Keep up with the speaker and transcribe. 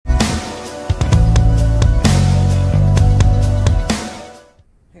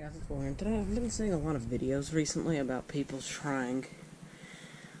been seeing a lot of videos recently about people trying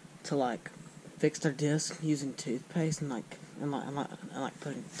to fix their disc using toothpaste and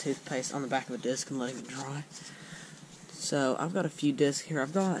putting toothpaste on the back of a disc and letting it dry. So I've got a few discs here.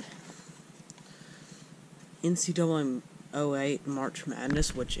 I've got NCAA 08 March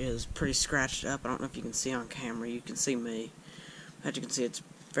Madness, which is pretty scratched up. I don't know if you can see on camera. You can see me. As you can see, it's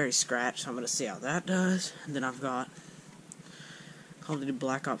very scratched, so I'm going to see how that does. And then I've got Call of Duty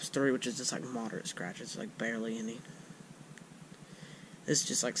Black Ops 3, which is just moderate scratches, barely any. This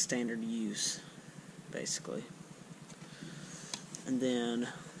is just standard use, basically. And then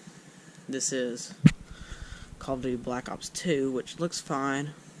this is Call of Duty Black Ops 2, which looks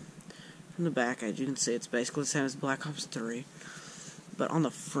fine from the back. As you can see, it's basically the same as Black Ops 3. But on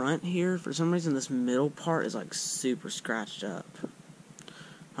the front here, for some reason, this middle part is super scratched up.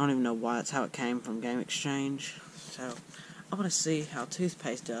 I don't even know why. That's how it came from Game Exchange. So I want to see how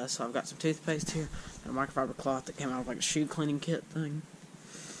toothpaste does. So I've got some toothpaste here and a microfiber cloth that came out of a shoe cleaning kit thing.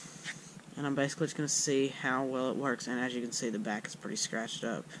 And I'm basically just going to see how well it works. And as you can see, the back is pretty scratched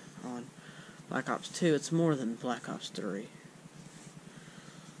up on Black Ops 2. It's more than Black Ops 3.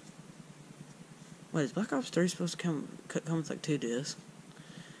 Wait, is Black Ops 3 supposed to come with 2 discs?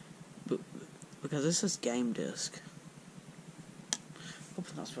 Because this is game disc. I hope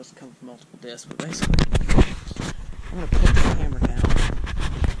it's not supposed to come with multiple discs, but basically, I'm going to put the camera down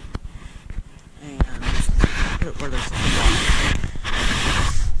and put it where there's some water.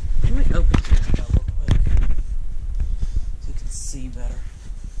 Let me open this window real quick so you can see better.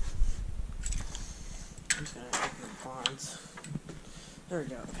 I'm just going to open the blinds. There we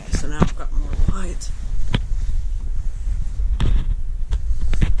go. Okay, so now I've got more light.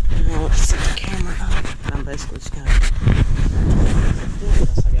 Now let's set the camera up. And I'm basically just going to do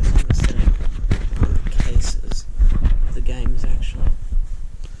this. I guess I'm going to set it on the cases of the games, actually.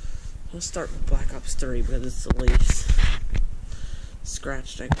 Let's start with Black Ops 3 because it's the least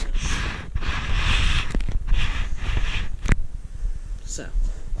scratched, I guess. So,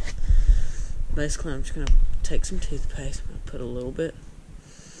 basically I'm just going to take some toothpaste. I'm going to put a little bit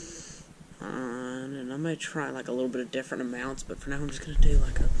on, and I may try a little bit of different amounts, but for now I'm just going to do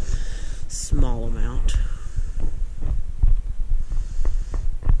a small amount.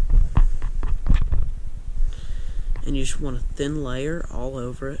 And you just want a thin layer all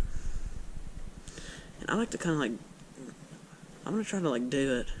over it. And I like to I'm going to try to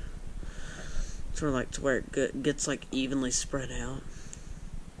do it sort of to where it gets evenly spread out.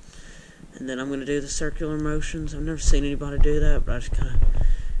 And then I'm going to do the circular motions. I've never seen anybody do that, but I just kind of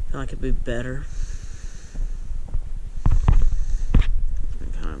feel like it'd be better.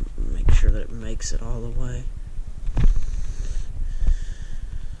 And kind of make sure that it makes it all the way.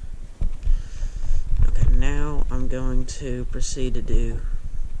 Okay, now I'm going to proceed to do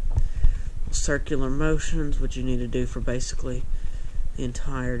circular motions, which you need to do for basically the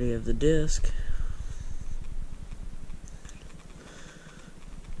entirety of the disc.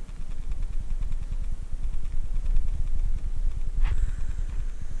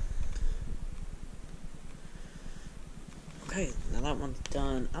 Okay, now that one's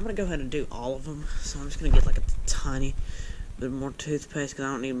done. I'm going to go ahead and do all of them. So I'm just going to get a tiny bit more toothpaste because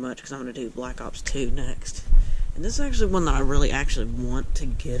I don't need much because I'm going to do Black Ops 2 next. And this is actually one that I really actually want to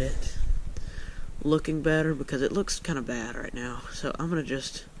get it looking better because it looks kind of bad right now. So I'm going to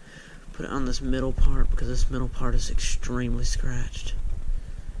just put it on this middle part because this middle part is extremely scratched.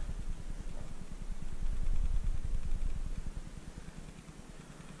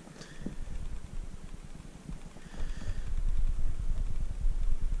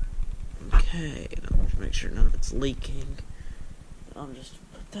 Okay, now just make sure none of it's leaking. I'll just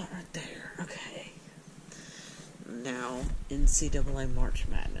put that right there. Okay. Now, NCAA March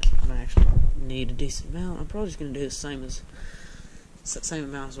Madness. I'm gonna actually need a decent amount. I'm probably just gonna do the same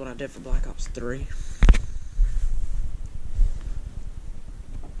amount as what I did for Black Ops 3.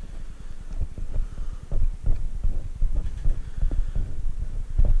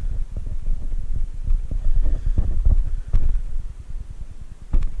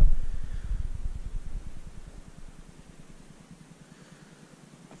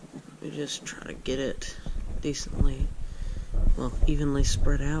 We just try to get it decently, evenly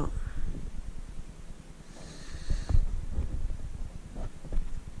spread out.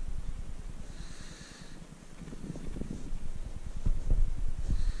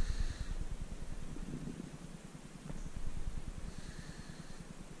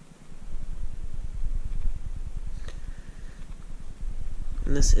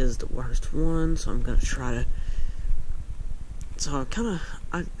 And this is the worst one, so I'm gonna try to. So I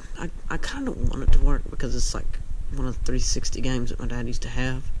kind of want it to work because it's one of the 360 games that my dad used to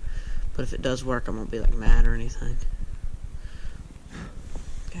have, But if it does work, I won't be like mad or anything.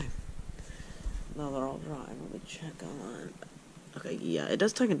 Okay. Now they're all dry. Let me check on. Okay, yeah, it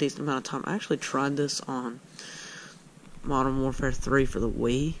does take a decent amount of time. I actually tried this on Modern Warfare 3 for the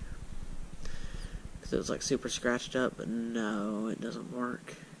Wii. Because it was like super scratched up, but no, it doesn't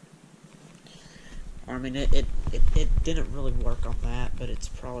work. I mean, it didn't really work on that, but it's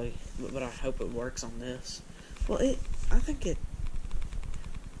probably, but I hope it works on this. Well, I think it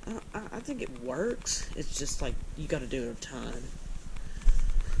works. It's just like, you gotta do it a ton.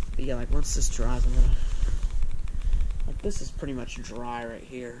 But yeah, like once this dries, I'm gonna, like this is pretty much dry right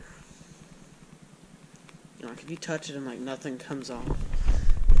here. You know, like if you touch it and like nothing comes off,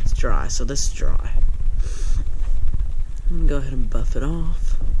 it's dry, so this is dry. I'm gonna go ahead and buff it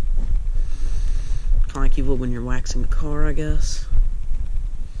off. Kind of like you would when you're waxing a car, I guess.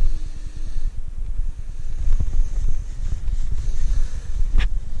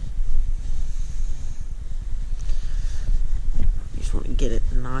 You just want to get it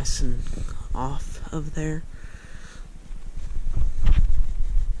nice and off of there.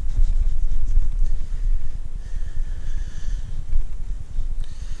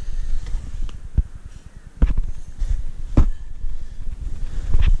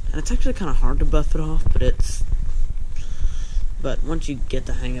 And it's actually kind of hard to buff it off, but once you get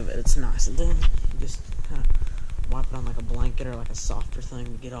the hang of it, it's nice. And then you just kind of wipe it on like a blanket or like a softer thing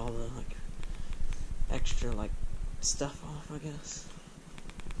to get all the like extra like stuff off, I guess.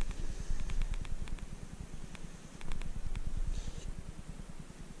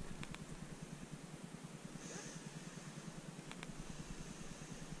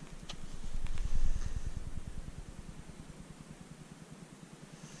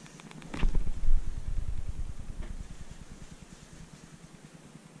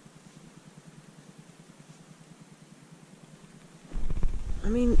 I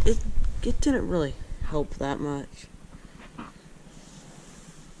mean, it didn't really help that much.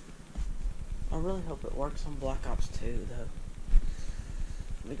 I really hope it works on Black Ops 2, though.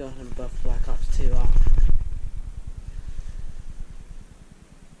 Let me go ahead and buff Black Ops 2 off.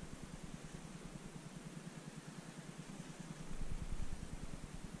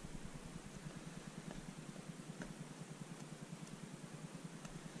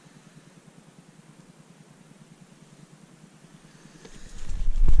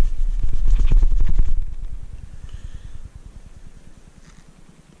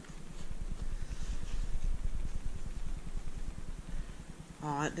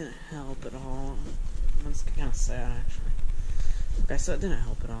 Oh, it didn't help at all. That's kind of sad, actually. Okay, so it didn't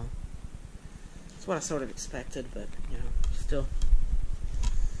help at all. That's what I sort of expected, but, you know, still.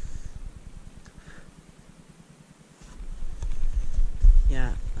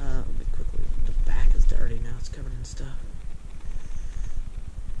 Yeah, let me quickly, the back is dirty now, it's covered in stuff.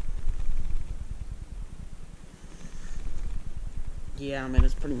 Yeah, I mean,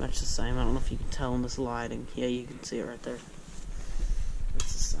 it's pretty much the same. I don't know if you can tell in this lighting. Yeah, you can see it right there.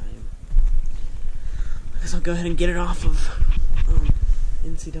 It's the same. I guess I'll go ahead and get it off of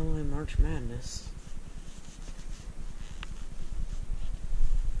NCAA March Madness.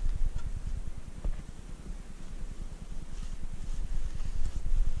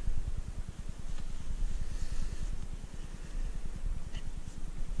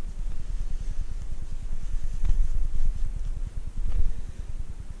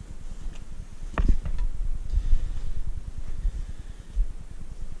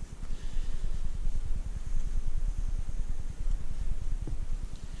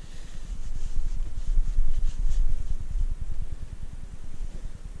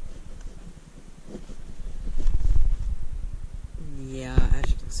 Yeah, as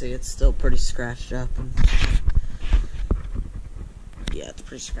you can see, it's still pretty scratched up. And yeah, it's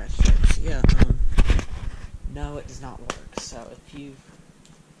pretty scratched up. So yeah, no, it does not work. So if you've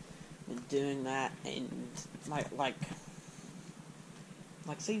been doing that and like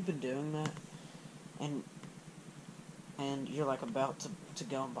say you've been doing that and you're like about to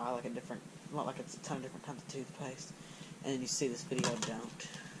go and buy like a different, well, like it's a ton of different kinds of toothpaste, and then you see this video, don't.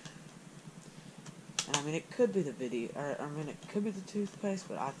 And I mean, it could be the video, or I mean, it could be the toothpaste,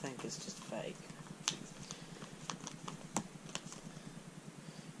 but I think it's just fake.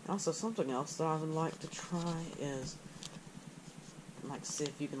 Also, something else that I would like to try is, like, see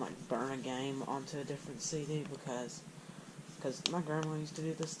if you can, like, burn a game onto a different CD, because my grandma used to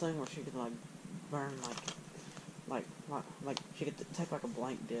do this thing where she could, like, burn, like she could take, like, a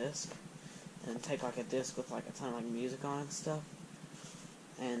blank disc, and take, like, a disc with, like, a ton of, like, music on it and stuff,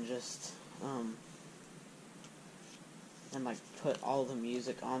 and just, and like put all the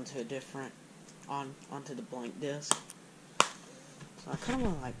music onto a different, onto the blank disc. So I kind of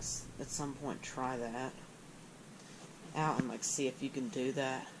want to like at some point try that out and like see if you can do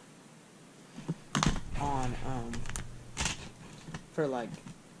that on for like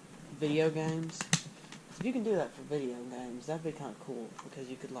video games. If you can do that for video games, that'd be kind of cool, because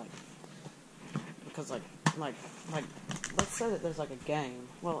you could like let's say that there's like a game.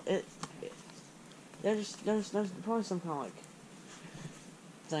 Well, there's probably some kind of like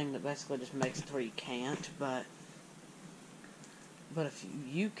thing that basically just makes it to where you can't, but if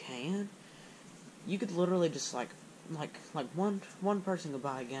you can, you could literally just like one person could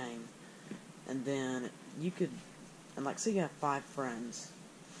buy a game, and then you could, and like say you have 5 friends,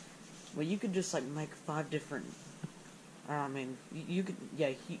 well, you could just like make 5 different, or I mean, you could,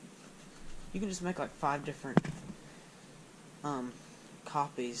 yeah, you can just make like 5 different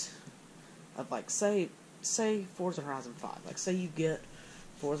copies of like say Forza Horizon 5. Like say you get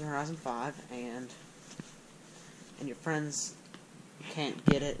Forza Horizon 5 and your friends can't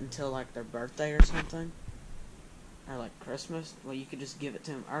get it until like their birthday or something, or like Christmas. Well, you could just give it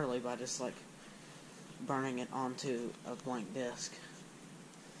to them early by just like burning it onto a blank disc.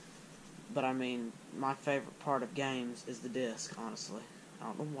 But I mean, my favorite part of games is the disc, honestly. I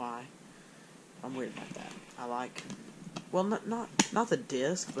don't know why. I'm weird about that. I like, well, not the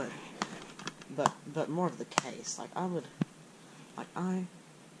disc, but more of the case. Like I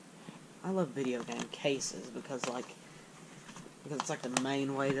love video game cases because it's like the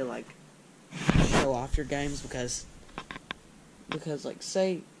main way to like show off your games, because like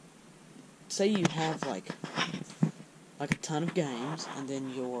say you have like a ton of games, and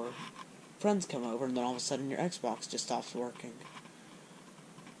then your friends come over, and then all of a sudden your Xbox just stops working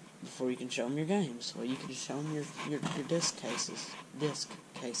before you can show them your games. Well, you can just show them your disc cases. That's good.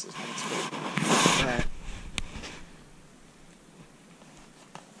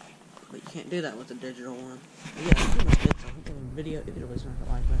 But you can't do that with the digital one. But yeah, that's pretty much it. So I hope the video, if it was not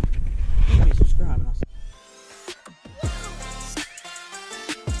like that, please subscribe, and I'll see you.